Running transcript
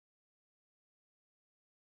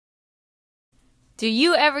Do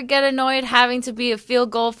you ever get annoyed having to be a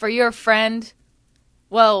field goal for your friend?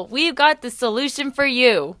 Well, we've got the solution for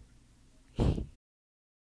you.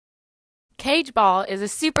 Cage Ball is a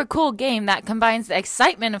super cool game that combines the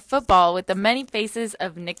excitement of football with the many faces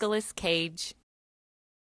of Nicolas Cage.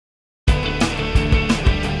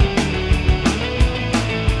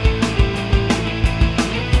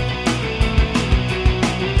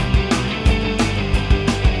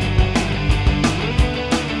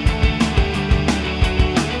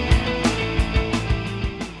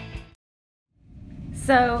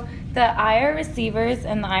 So the IR receivers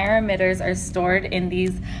and the IR emitters are stored in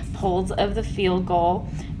these poles of the field goal.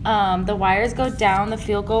 The wires go down the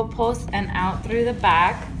field goal post and out through the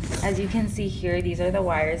back. As you can see here, these are the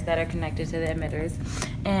wires that are connected to the emitters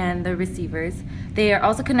and the receivers. They are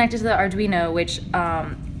also connected to the Arduino, which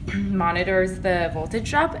monitors the voltage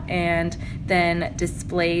drop and then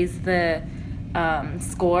displays the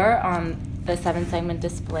score on the 7-segment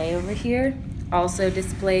display over here. Also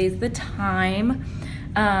displays the time.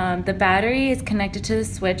 The battery is connected to the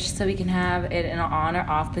switch so we can have it in an on or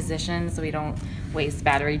off position so we don't waste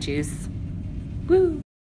battery juice. Woo!